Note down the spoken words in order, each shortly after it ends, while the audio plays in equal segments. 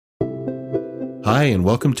Hi, and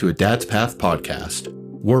welcome to a Dad's Path podcast.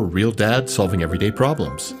 We're real dads solving everyday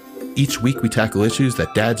problems. Each week we tackle issues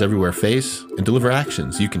that dads everywhere face and deliver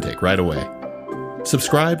actions you can take right away.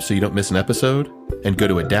 Subscribe so you don't miss an episode, and go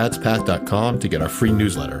to adadspath.com to get our free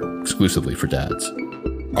newsletter exclusively for dads.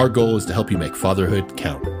 Our goal is to help you make fatherhood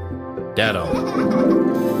count. Dad on.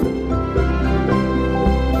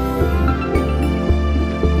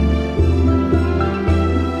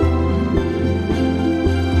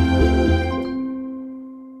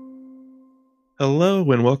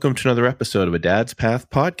 Hello, and welcome to another episode of a Dad's Path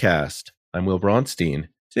podcast. I'm Will Bronstein.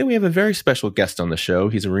 Today we have a very special guest on the show.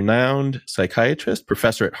 He's a renowned psychiatrist,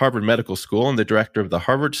 professor at Harvard Medical School, and the director of the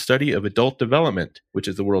Harvard Study of Adult Development, which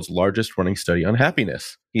is the world's largest running study on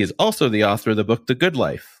happiness. He is also the author of the book, The Good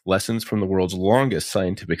Life, Lessons from the World's Longest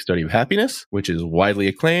Scientific Study of Happiness, which is widely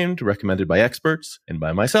acclaimed, recommended by experts, and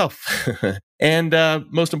by myself. And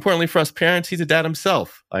most importantly for us parents, he's a dad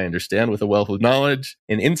himself, I understand, with a wealth of knowledge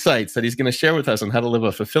and insights that he's going to share with us on how to live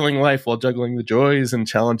a fulfilling life while juggling the joys and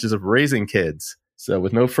challenges of raising kids. So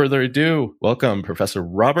with no further ado, welcome, Professor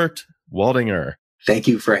Robert Waldinger. Thank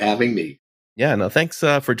you for having me. Yeah, no, thanks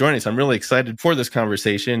for joining us. I'm really excited for this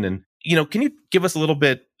conversation. And, can you give us a little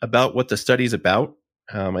bit about what the study is about?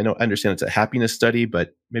 I understand it's a happiness study,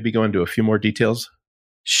 but maybe go into a few more details.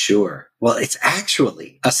 Sure. Well, it's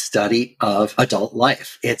actually a study of adult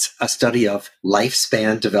life. It's a study of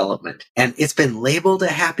lifespan development. And it's been labeled a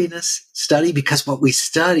happiness study because what we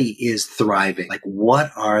study is thriving. Like,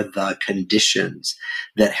 what are the conditions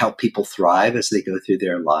that help people thrive as they go through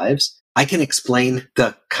their lives? I can explain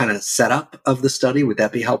the kind of setup of the study. Would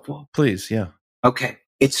that be helpful? Please, yeah. Okay.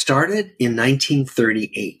 It started in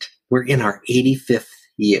 1938. We're in our 85th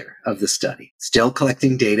year of the study, still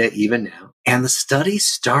collecting data even now. And the study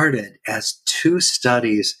started as two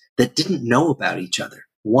studies that didn't know about each other.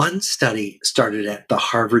 One study started at the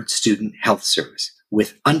Harvard Student Health Service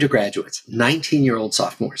with undergraduates, 19-year-old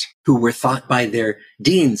sophomores, who were thought by their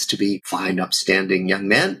deans to be fine, upstanding young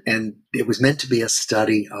men. And it was meant to be a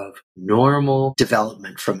study of normal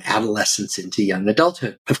development from adolescence into young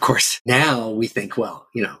adulthood. Of course, now we think, well,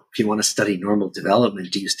 if you want to study normal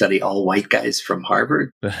development, do you study all white guys from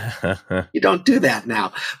Harvard? You don't do that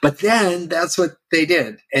now. But then that's what they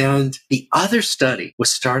did. And the other study was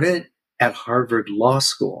started at Harvard Law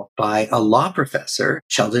School by a law professor,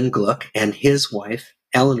 Sheldon Gluck, and his wife,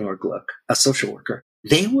 Eleanor Gluck, a social worker.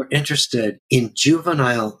 They were interested in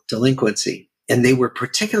juvenile delinquency, and they were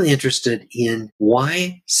particularly interested in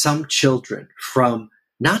why some children from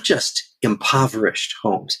not just impoverished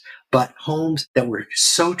homes, but homes that were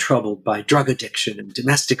so troubled by drug addiction and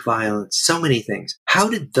domestic violence, so many things. How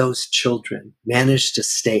did those children manage to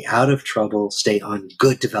stay out of trouble, stay on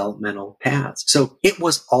good developmental paths? So it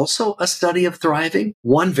was also a study of thriving,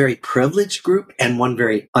 one very privileged group and one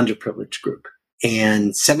very underprivileged group.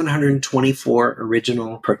 And 724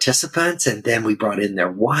 original participants, and then we brought in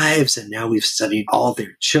their wives, and now we've studied all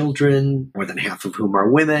their children, more than half of whom are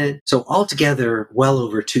women. So altogether, well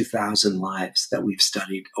over 2,000 lives that we've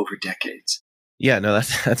studied over decades. Yeah, no,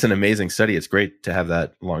 that's an amazing study. It's great to have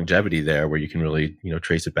that longevity there where you can really,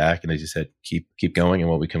 trace it back. And as you said, keep going and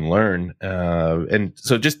what we can learn. And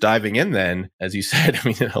so just diving in then, as you said,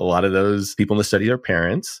 a lot of those people in the study are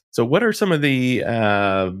parents. So what are some of the,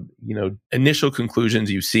 initial conclusions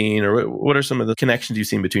you've seen, or what are some of the connections you've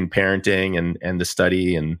seen between parenting and the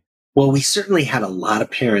study? Well, we certainly had a lot of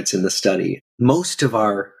parents in the study. Most of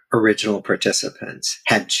our original participants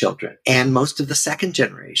had children, and most of the second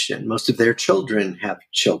generation, most of their children have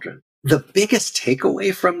children. The biggest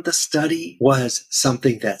takeaway from the study was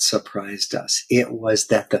something that surprised us. It was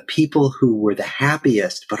that the people who were the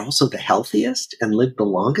happiest, but also the healthiest and lived the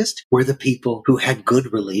longest, were the people who had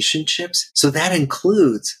good relationships. So that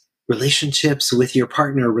includes relationships with your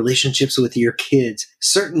partner, relationships with your kids,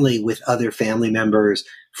 certainly with other family members,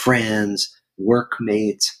 friends,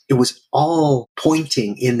 workmates. It was all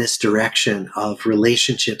pointing in this direction of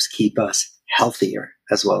relationships keep us healthier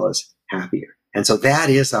as well as happier. And so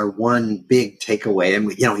that is our one big takeaway. And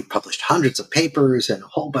we published hundreds of papers and a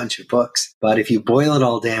whole bunch of books. But if you boil it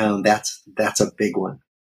all down, that's a big one.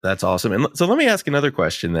 That's awesome. And so let me ask another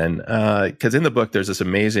question then, because in the book, there's this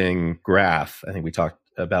amazing graph I think we talked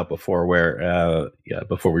about before where,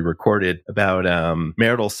 before we recorded, about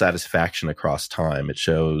marital satisfaction across time. It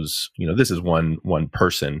shows, this is one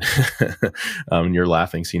person. And you're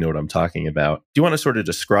laughing, so you know what I'm talking about. Do you want to sort of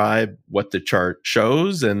describe what the chart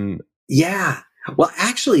shows? Yeah. Well,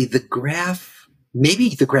 actually, maybe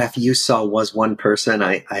the graph you saw was one person.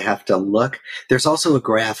 I have to look. There's also a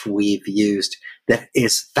graph we've used that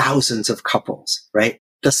is thousands of couples, right?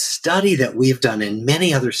 The study that we've done, and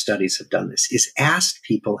many other studies have done this, is asked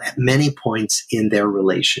people at many points in their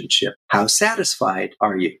relationship, how satisfied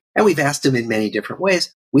are you? And we've asked them in many different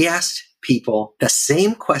ways. We asked people the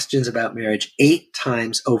same questions about marriage 8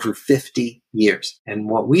 times over 50 years. And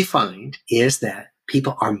what we find is that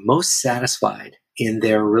people are most satisfied in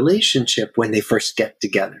their relationship when they first get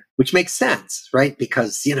together, which makes sense, right?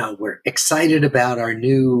 Because, we're excited about our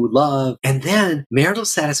new love. And then marital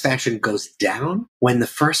satisfaction goes down when the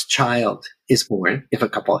first child is born, if a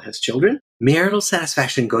couple has children. Marital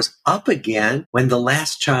satisfaction goes up again when the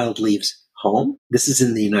last child leaves home. This is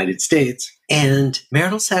in the United States. And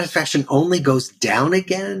marital satisfaction only goes down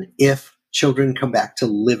again if children come back to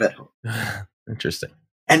live at home. Interesting.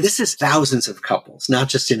 And this is thousands of couples, not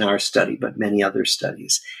just in our study, but many other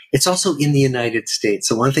studies. It's also in the United States.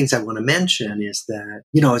 So one of the things I want to mention is that,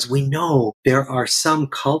 as we know, there are some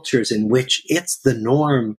cultures in which it's the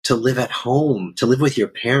norm to live at home, to live with your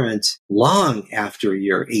parents long after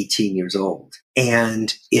you're 18 years old.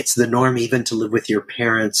 And it's the norm even to live with your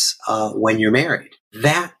parents when you're married.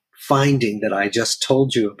 That finding that I just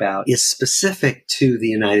told you about is specific to the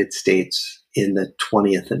United States in the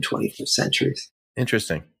 20th and 21st centuries.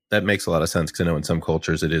 Interesting. That makes a lot of sense because I know in some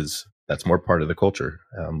cultures that's more part of the culture,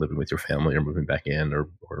 living with your family or moving back in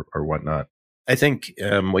or whatnot. I think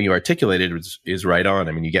what you articulated is right on.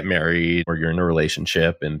 I mean, you get married or you're in a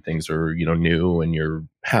relationship and things are, new and you're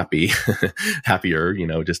happy, happier,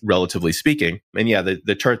 just relatively speaking. And yeah,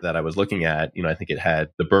 the chart that I was looking at, I think it had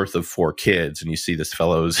the birth of 4 kids and you see this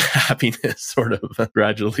fellow's happiness sort of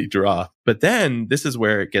gradually drop. But then this is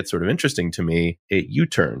where it gets sort of interesting to me. It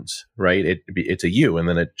U-turns, right? It's a U and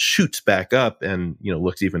then it shoots back up and,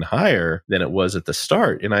 looks even higher than it was at the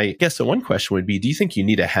start. And I guess the one question would be, do you think you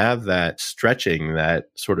need to have that stretching, that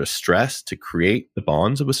sort of stress to create the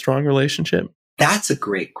bonds of a strong relationship? That's a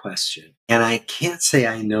great question. And I can't say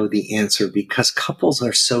I know the answer because couples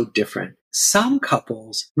are so different. Some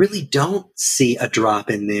couples really don't see a drop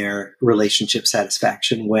in their relationship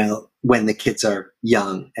satisfaction when the kids are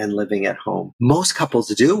young and living at home. Most couples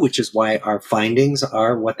do, which is why our findings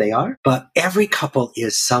are what they are. But every couple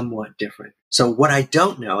is somewhat different. So what I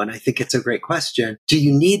don't know, and I think it's a great question, do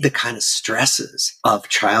you need the kind of stresses of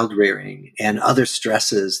child rearing and other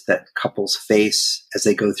stresses that couples face as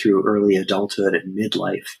they go through early adulthood and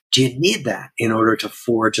midlife? Do you need that in order to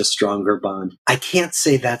forge a stronger bond? I can't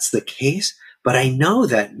say that's the case, but I know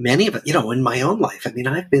that many of it, in my own life,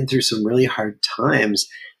 I've been through some really hard times.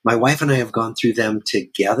 My wife and I have gone through them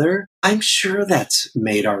together. I'm sure that's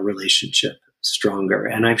made our relationship stronger.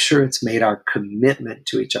 And I'm sure it's made our commitment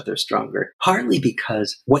to each other stronger, partly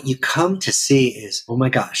because what you come to see is, oh my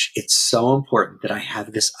gosh, it's so important that I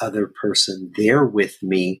have this other person there with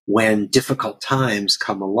me when difficult times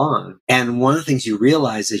come along. And one of the things you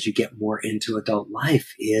realize as you get more into adult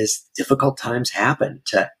life is difficult times happen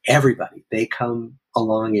to everybody. They come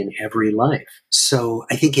along in every life. So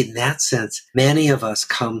I think in that sense, many of us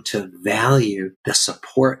come to value the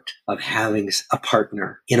support of having a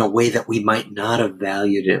partner in a way that we might not have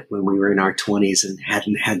valued it when we were in our 20s and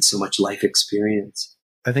hadn't had so much life experience.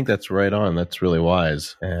 I think that's right on. That's really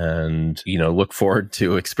wise. And, look forward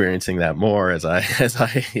to experiencing that more as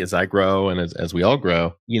I grow and as we all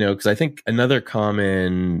grow, because I think another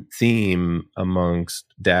common theme amongst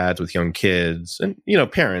dads with young kids and,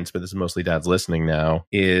 parents, but this is mostly dads listening now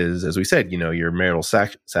is, as we said, your marital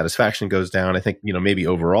satisfaction goes down. I think, maybe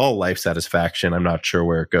overall life satisfaction, I'm not sure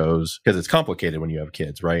where it goes because it's complicated when you have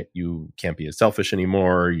kids, right? You can't be as selfish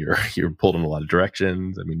anymore. You're pulled in a lot of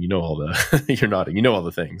directions. All the, you're nodding, all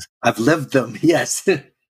the things. I've lived them. Yes.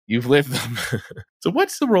 You've lived them. So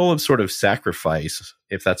what's the role of sort of sacrifice,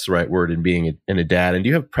 if that's the right word, in being a dad? And do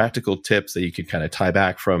you have practical tips that you could kind of tie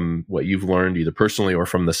back from what you've learned either personally or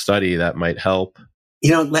from the study that might help?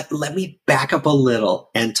 Let me back up a little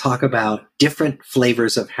and talk about different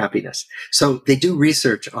flavors of happiness. So they do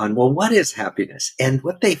research on, what is happiness? And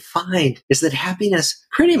what they find is that happiness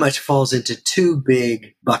pretty much falls into 2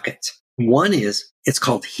 big buckets. One is, it's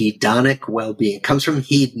called hedonic well-being. It comes from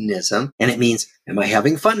hedonism, and it means, am I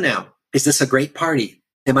having fun now? Is this a great party?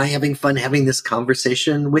 Am I having fun having this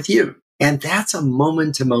conversation with you? And that's a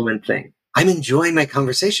moment-to-moment thing. I'm enjoying my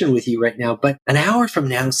conversation with you right now, but an hour from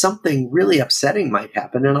now, something really upsetting might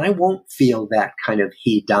happen, and I won't feel that kind of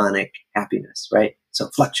hedonic happiness, right? So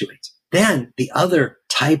it fluctuates. Then the other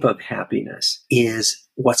type of happiness is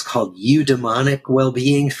what's called eudaimonic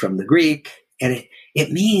well-being from the Greek, and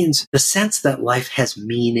It means the sense that life has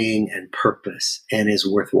meaning and purpose and is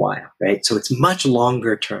worthwhile, right? So it's much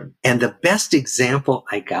longer term. And the best example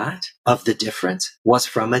I got of the difference was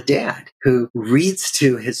from a dad who reads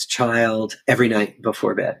to his child every night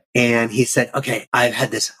before bed. And he said, okay, I've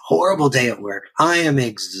had this horrible day at work. I am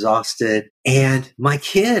exhausted. And my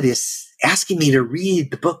kid is asking me to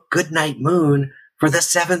read the book Goodnight Moon for the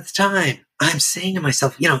 7th time. I'm saying to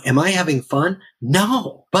myself, am I having fun?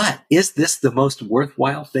 No. But is this the most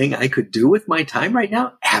worthwhile thing I could do with my time right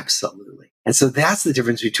now? Absolutely. And so that's the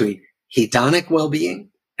difference between hedonic well-being,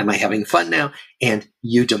 am I having fun now, and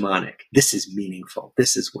eudaimonic. This is meaningful.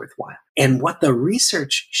 This is worthwhile. And what the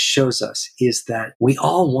research shows us is that we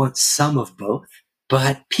all want some of both,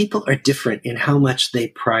 but people are different in how much they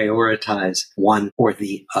prioritize one or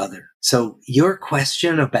the other. So your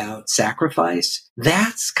question about sacrifice,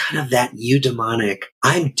 that's kind of that eudaimonic.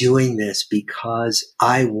 I'm doing this because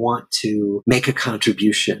I want to make a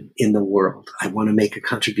contribution in the world. I want to make a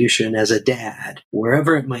contribution as a dad,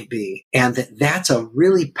 wherever it might be. And that's a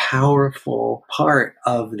really powerful part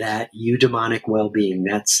of that eudaimonic well-being,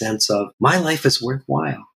 that sense of my life is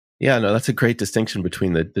worthwhile. Yeah, no, that's a great distinction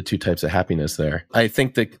between the two types of happiness there. I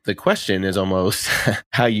think the question is almost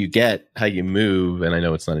how you move. And I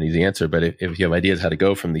know it's not an easy answer, but if you have ideas how to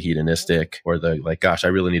go from the hedonistic or the like, gosh, I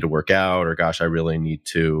really need to work out, or gosh, I really need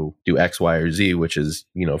to do X, Y, or Z, which is,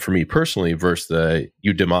 for me personally, versus the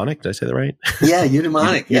eudaimonic. Did I say that right? Yeah,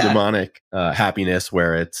 eudaimonic. Eudaimonic happiness,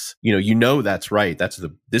 where it's, that's right.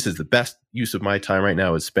 This is the best use of my time right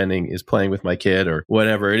now is playing with my kid or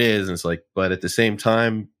whatever it is. And it's like, but at the same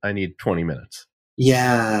time, I need 20 minutes.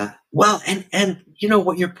 Yeah. Well, and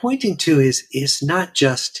what you're pointing to is not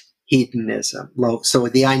just hedonism. So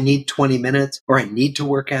I need 20 minutes or I need to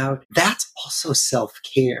work out. That's also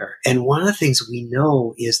self-care. And one of the things we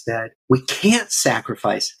know is that we can't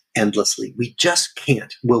sacrifice endlessly. We just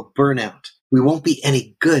can't. We'll burn out. We won't be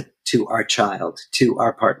any good to our child, to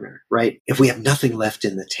our partner, right? If we have nothing left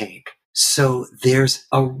in the tank. So there's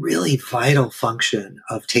a really vital function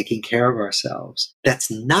of taking care of ourselves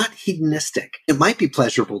that's not hedonistic. It might be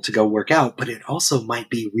pleasurable to go work out, but it also might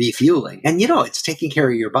be refueling. And it's taking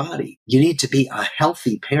care of your body. You need to be a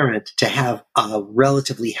healthy parent to have a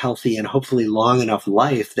relatively healthy and hopefully long enough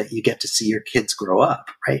life that you get to see your kids grow up,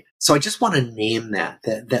 right? So I just want to name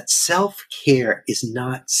that self-care is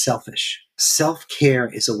not selfish.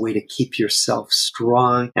 Self-care is a way to keep yourself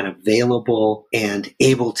strong and available and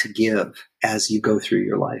able to give as you go through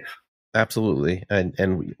your life. Absolutely.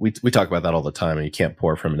 And we talk about that all the time. And you can't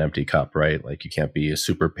pour from an empty cup, right? Like you can't be a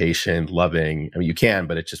super patient, loving. I mean, you can,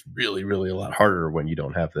 but it's just really, really a lot harder when you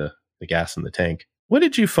don't have the gas in the tank. What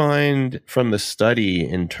did you find from the study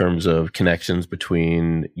in terms of connections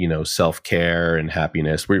between, self-care and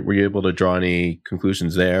happiness? Were you able to draw any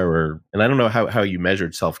conclusions there? And I don't know how you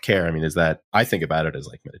measured self-care. I mean, I think about it as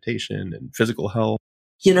like meditation and physical health.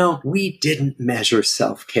 We didn't measure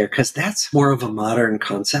self-care because that's more of a modern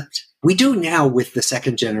concept. We do now with the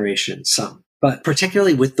second generation, some, but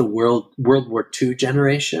particularly with the World War II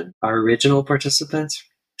generation, our original participants,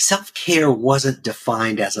 self-care wasn't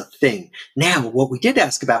defined as a thing. Now, what we did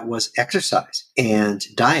ask about was exercise and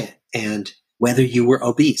diet and whether you were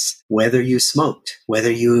obese, whether you smoked,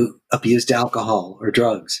 whether you abused alcohol or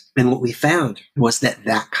drugs. And what we found was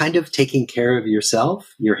that kind of taking care of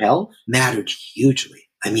yourself, your health, mattered hugely.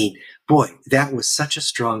 I mean, boy, that was such a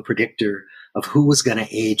strong predictor of who was going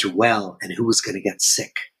to age well and who was going to get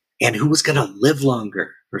sick and who was going to live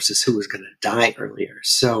longer versus who was going to die earlier.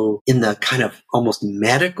 So in the kind of almost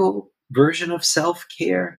medical version of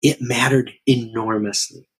self-care, it mattered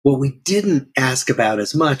enormously. What we didn't ask about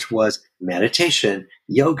as much was meditation,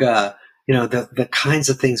 yoga, the kinds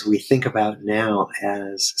of things we think about now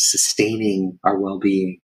as sustaining our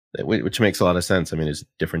well-being. Which makes a lot of sense. I mean, it's a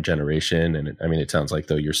different generation. And it sounds like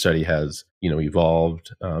though your study has,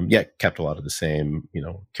 evolved, yet kept a lot of the same,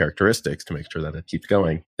 characteristics to make sure that it keeps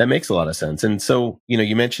going. That makes a lot of sense. And so,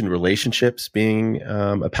 you mentioned relationships being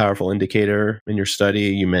a powerful indicator in your study.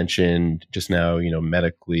 You mentioned just now,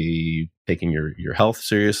 medically taking your health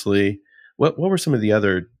seriously. What were some of the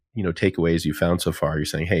other, takeaways you found so far? You're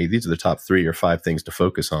saying, hey, these are the top 3 or 5 things to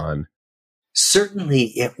focus on. Certainly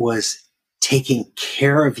it was taking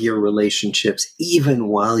care of your relationships, even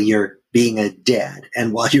while you're being a dad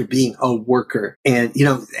and while you're being a worker. And,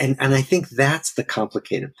 and I think that's the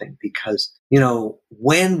complicated thing because,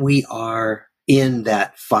 when we are in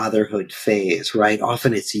that fatherhood phase, right?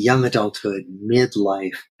 Often it's young adulthood,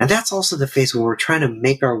 midlife. And that's also the phase when we're trying to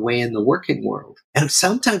make our way in the working world. And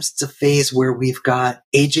sometimes it's a phase where we've got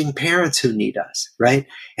aging parents who need us, right?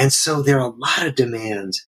 And so there are a lot of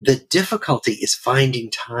demands. The difficulty is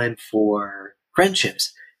finding time for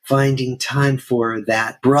friendships, finding time for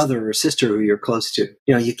that brother or sister who you're close to.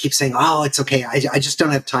 You keep saying, oh, it's okay. I just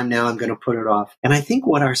don't have time now. I'm going to put it off. And I think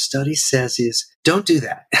what our study says is don't do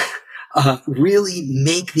that. Really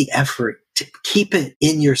make the effort to keep it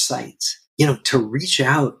in your sights, to reach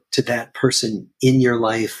out to that person in your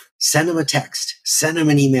life, send them a text, send them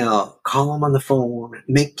an email, call them on the phone,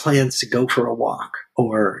 make plans to go for a walk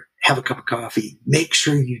or have a cup of coffee. Make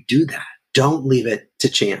sure you do that. Don't leave it to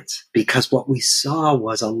chance, because what we saw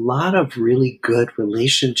was a lot of really good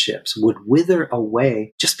relationships would wither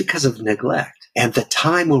away just because of neglect. And the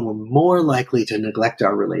time when we're more likely to neglect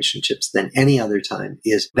our relationships than any other time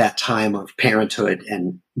is that time of parenthood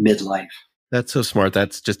and midlife. That's so smart.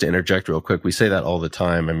 That's just to interject real quick. We say that all the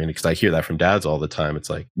time. I mean, because I hear that from dads all the time. It's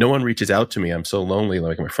like, no one reaches out to me. I'm so lonely.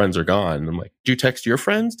 Like my friends are gone. And I'm like, did you text your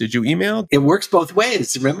friends? Did you email? It works both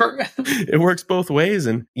ways. Remember? It works both ways.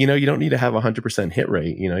 And, you don't need to have 100% hit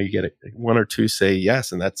rate. You get one or two say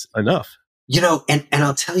yes, and that's enough. And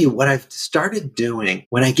I'll tell you what I've started doing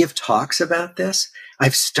when I give talks about this.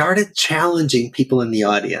 I've started challenging people in the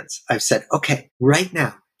audience. I've said, okay, right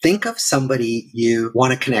now, think of somebody you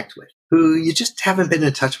want to connect with, who you just haven't been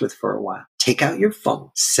in touch with for a while. Take out your phone,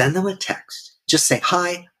 send them a text. Just say,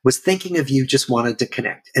 hi, was thinking of you, just wanted to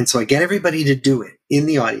connect. And so I get everybody to do it in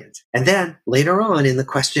the audience. And then later on in the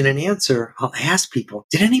question and answer, I'll ask people,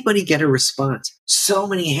 did anybody get a response? So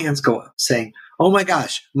many hands go up saying, oh my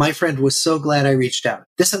gosh, my friend was so glad I reached out.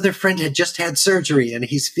 This other friend had just had surgery and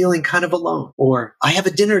he's feeling kind of alone. Or I have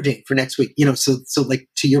a dinner date for next week. So like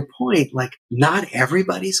to your point, like not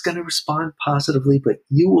everybody's going to respond positively, but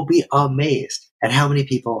you will be amazed at how many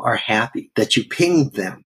people are happy that you pinged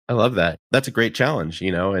them. I love that. That's a great challenge,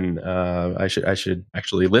 and I should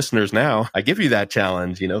actually, listeners now, I give you that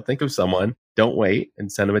challenge, think of someone, don't wait,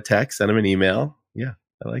 and send them a text, send them an email. Yeah,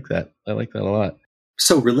 I like that. I like that a lot.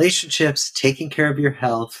 So relationships, taking care of your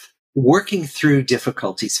health, working through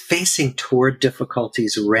difficulties, facing toward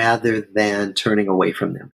difficulties rather than turning away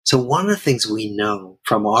from them. So one of the things we know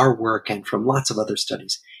from our work and from lots of other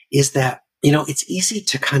studies is that, it's easy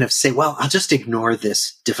to kind of say, well, I'll just ignore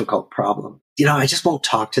this difficult problem. I just won't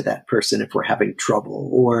talk to that person if we're having trouble,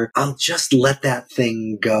 or I'll just let that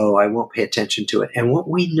thing go. I won't pay attention to it. And what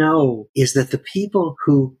we know is that the people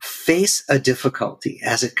who face a difficulty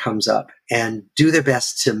as it comes up and do their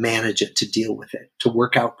best to manage it, to deal with it, to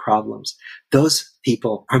work out problems, those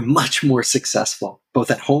people are much more successful, both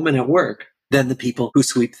at home and at work, than the people who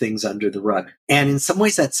sweep things under the rug. And in some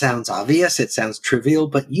ways that sounds obvious, it sounds trivial,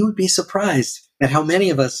 but you would be surprised at how many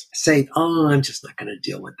of us say, oh, I'm just not going to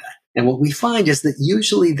deal with that. And what we find is that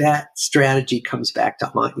usually that strategy comes back to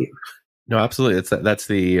haunt you. No, absolutely. That's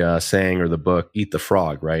the saying or the book, eat the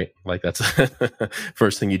frog, right? Like that's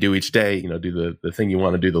first thing you do each day, do the thing you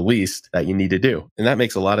want to do the least that you need to do. And that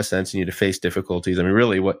makes a lot of sense. You need to face difficulties. I mean,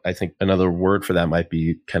 really what I think another word for that might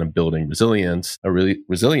be kind of building resilience,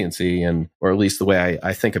 resiliency. Or at least the way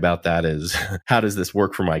I think about that is how does this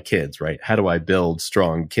work for my kids, right? How do I build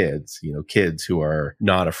strong kids, kids who are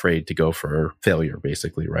not afraid to go for failure,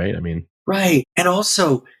 basically, right? I mean, right. And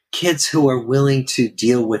also, kids who are willing to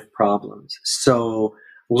deal with problems. So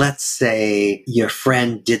let's say your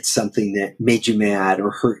friend did something that made you mad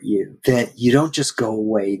or hurt you, that you don't just go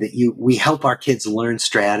away, we help our kids learn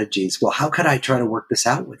strategies. Well, how could I try to work this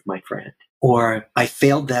out with my friend? Or I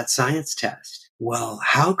failed that science test. Well,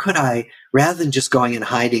 how could I, rather than just going and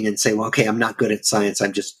hiding and say, well, okay, I'm not good at science,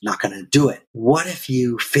 I'm just not going to do it. What if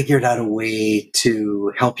you figured out a way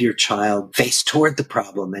to help your child face toward the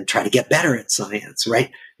problem and try to get better at science,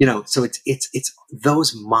 right? So it's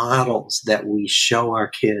those models that we show our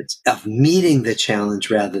kids of meeting the challenge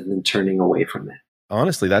rather than turning away from it.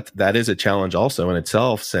 Honestly, that is a challenge also in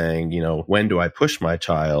itself, saying, when do I push my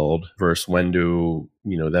child versus when do,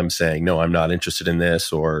 them saying, no, I'm not interested in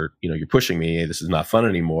this, or, you're pushing me, this is not fun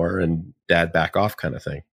anymore, and dad back off kind of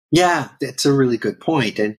thing. Yeah, that's a really good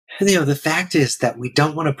point. And, the fact is that we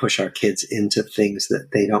don't want to push our kids into things that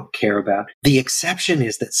they don't care about. The exception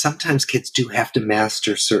is that sometimes kids do have to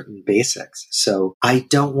master certain basics. So I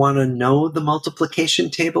don't want to know the multiplication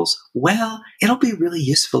tables. Well, it'll be really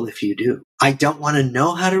useful if you do. I don't want to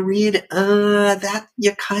know how to read. That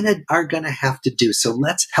you kind of are going to have to do. So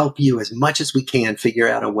let's help you as much as we can figure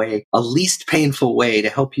out a least painful way to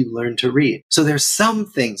help you learn to read. So there's some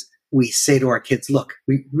things we say to our kids, look,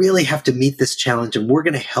 we really have to meet this challenge and we're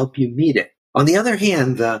going to help you meet it. On the other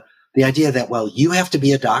hand, the idea that, well, you have to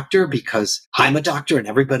be a doctor because I'm a doctor and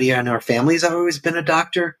everybody in our families have always been a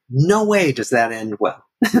doctor. No way does that end well.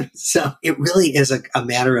 So it really is a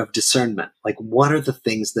matter of discernment. Like, what are the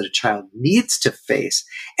things that a child needs to face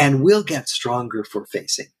and will get stronger for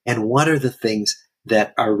facing? And what are the things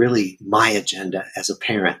that are really my agenda as a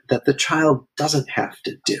parent that the child doesn't have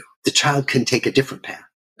to do. The child can take a different path.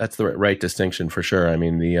 That's the right distinction for sure. I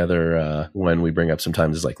mean, the other one we bring up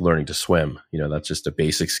sometimes is like learning to swim. That's just a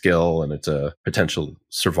basic skill and it's a potential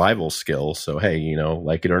survival skill. So, hey,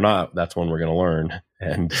 like it or not, that's one we're going to learn.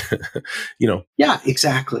 And, Yeah,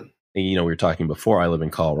 exactly. We were talking before, I live in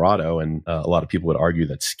Colorado, and a lot of people would argue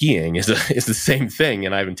that skiing is the same thing.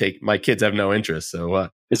 And my kids have no interest. So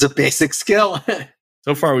it's a basic skill.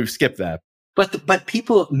 So far, we've skipped that. But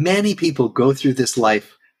many people go through this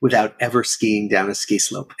life without ever skiing down a ski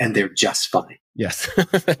slope, and they're just fine. Yes.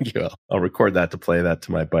 Thank you. I'll record that to play that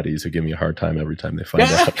to my buddies who give me a hard time every time they find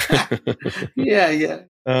out. Yeah.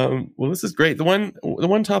 Well, this is great. The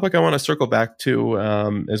one topic I want to circle back to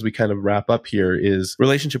as we kind of wrap up here is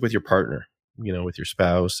relationship with your partner, with your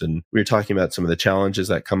spouse. And we were talking about some of the challenges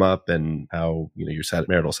that come up and how, your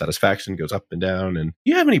marital satisfaction goes up and down. And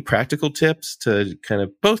do you have any practical tips to kind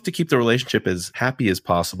of both to keep the relationship as happy as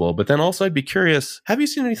possible? But then also I'd be curious, have you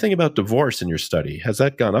seen anything about divorce in your study? Has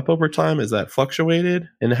that gone up over time? Has that fluctuated?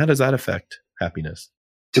 And how does that affect happiness?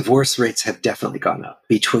 Divorce rates have definitely gone up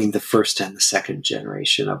between the first and the second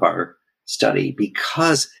generation of our study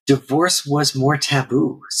because divorce was more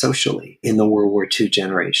taboo socially in the World War II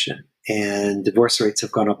generation. And divorce rates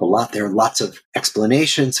have gone up a lot. There are lots of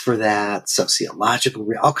explanations for that, sociological,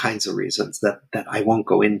 all kinds of reasons that I won't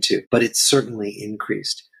go into, but it's certainly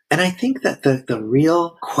increased. And I think that the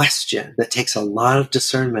real question that takes a lot of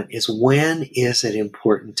discernment is when is it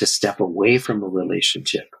important to step away from a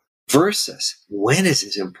relationship versus when is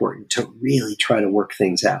it important to really try to work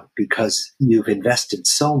things out because you've invested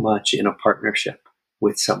so much in a partnership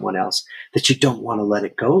with someone else that you don't want to let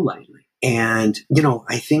it go lightly. And,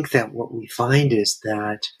 I think that what we find is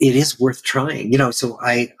that it is worth trying. So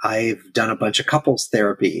I've done a bunch of couples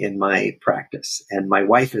therapy in my practice, and my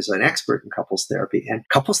wife is an expert in couples therapy, and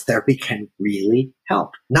couples therapy can really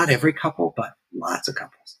help. Not every couple, but lots of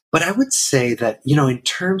couples. But I would say that, in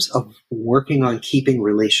terms of working on keeping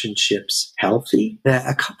relationships healthy, that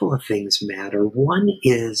a couple of things matter. One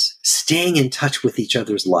is staying in touch with each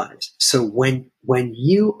other's lives. So when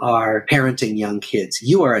you are parenting young kids,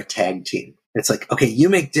 you are a tag team. It's like, okay, you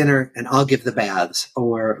make dinner and I'll give the baths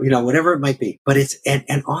or, whatever it might be. But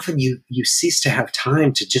and often you cease to have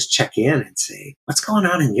time to just check in and say, what's going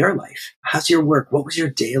on in your life? How's your work? What was your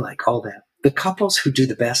day like? All that. The couples who do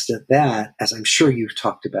the best at that, as I'm sure you've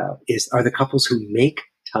talked about, are the couples who make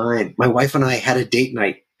time. My wife and I had a date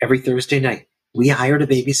night every Thursday night. We hired a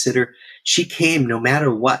babysitter. She came no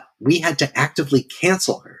matter what. We had to actively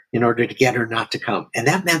cancel her in order to get her not to come. And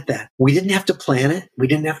that meant that we didn't have to plan it. We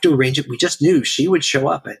didn't have to arrange it. We just knew she would show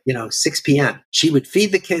up at, 6 p.m. She would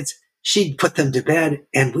feed the kids. She'd put them to bed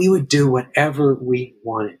and we would do whatever we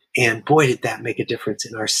wanted. And boy, did that make a difference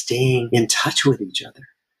in our staying in touch with each other.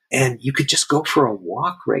 And you could just go for a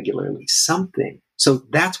walk regularly, something. So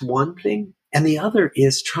that's one thing. And the other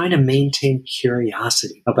is trying to maintain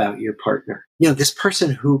curiosity about your partner. This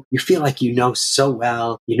person who you feel like you know so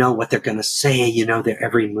well, you know what they're going to say, you know their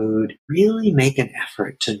every mood. Really make an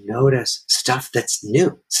effort to notice stuff that's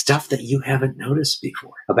new, stuff that you haven't noticed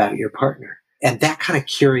before about your partner. And that kind of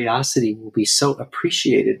curiosity will be so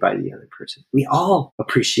appreciated by the other person. We all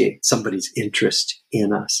appreciate somebody's interest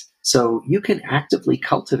in us. So you can actively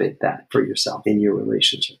cultivate that for yourself in your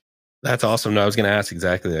relationship. That's awesome. No, I was going to ask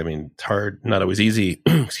exactly. I mean, it's hard, not always easy,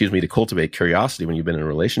 to cultivate curiosity when you've been in a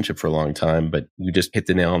relationship for a long time, but you just hit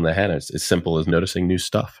the nail on the head. It's as simple as noticing new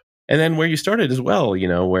stuff. And then where you started as well,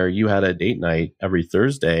 where you had a date night every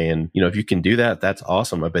Thursday. And, if you can do that, that's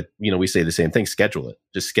awesome. But, we say the same thing, schedule it.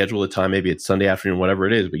 Just schedule a time. Maybe it's Sunday afternoon, whatever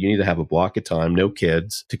it is, but you need to have a block of time, no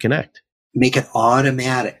kids, to connect. Make it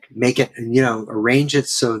automatic. Make it, arrange it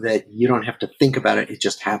so that you don't have to think about it. It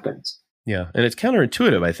just happens. Yeah. And it's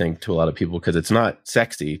counterintuitive, I think, to a lot of people because it's not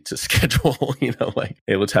sexy to schedule, like,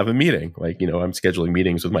 hey, let's have a meeting. Like, I'm scheduling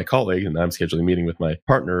meetings with my colleague and I'm scheduling a meeting with my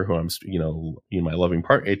partner who I'm, my loving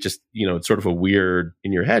partner. It just, it's sort of a weird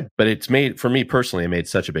in your head, but it's made, for me personally, it made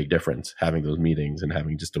such a big difference having those meetings and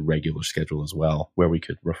having just a regular schedule as well where we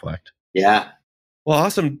could reflect. Yeah. Well,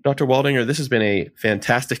 awesome, Dr. Waldinger. This has been a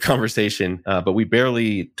fantastic conversation, but we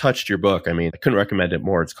barely touched your book. I mean, I couldn't recommend it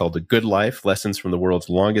more. It's called The Good Life, Lessons from the World's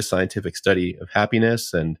Longest Scientific Study of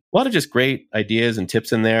Happiness. And a lot of just great ideas and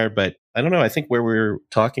tips in there. But I don't know, I think where we're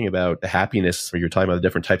talking about the happiness, or you're talking about the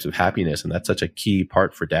different types of happiness, and that's such a key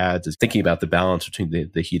part for dads, is thinking about the balance between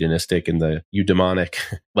the hedonistic and the eudaimonic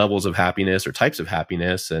levels of happiness or types of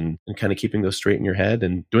happiness and kind of keeping those straight in your head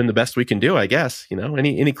and doing the best we can do, I guess.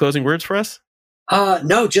 Any closing words for us?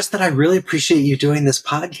 No, just that I really appreciate you doing this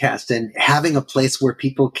podcast and having a place where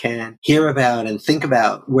people can hear about and think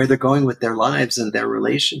about where they're going with their lives and their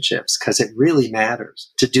relationships, because it really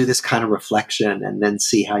matters to do this kind of reflection and then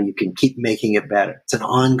see how you can keep making it better. It's an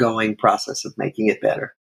ongoing process of making it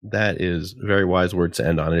better. That is very wise words to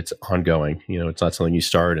end on. It's ongoing. It's not something you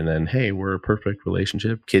start and then, hey, we're a perfect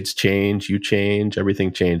relationship. Kids change, you change,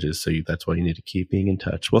 everything changes. So that's why you need to keep being in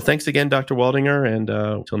touch. Well, thanks again, Dr. Waldinger. And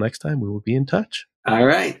until next time, we will be in touch. All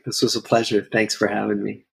right. This was a pleasure. Thanks for having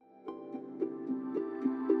me.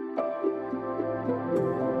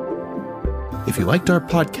 If you liked our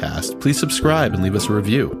podcast, please subscribe and leave us a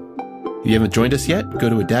review. If you haven't joined us yet, go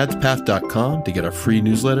to adadspath.com to get our free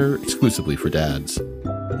newsletter exclusively for dads.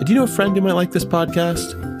 And do you know a friend who might like this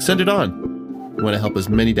podcast? Send it on. We want to help as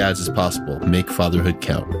many dads as possible make fatherhood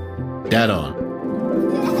count. Dad on.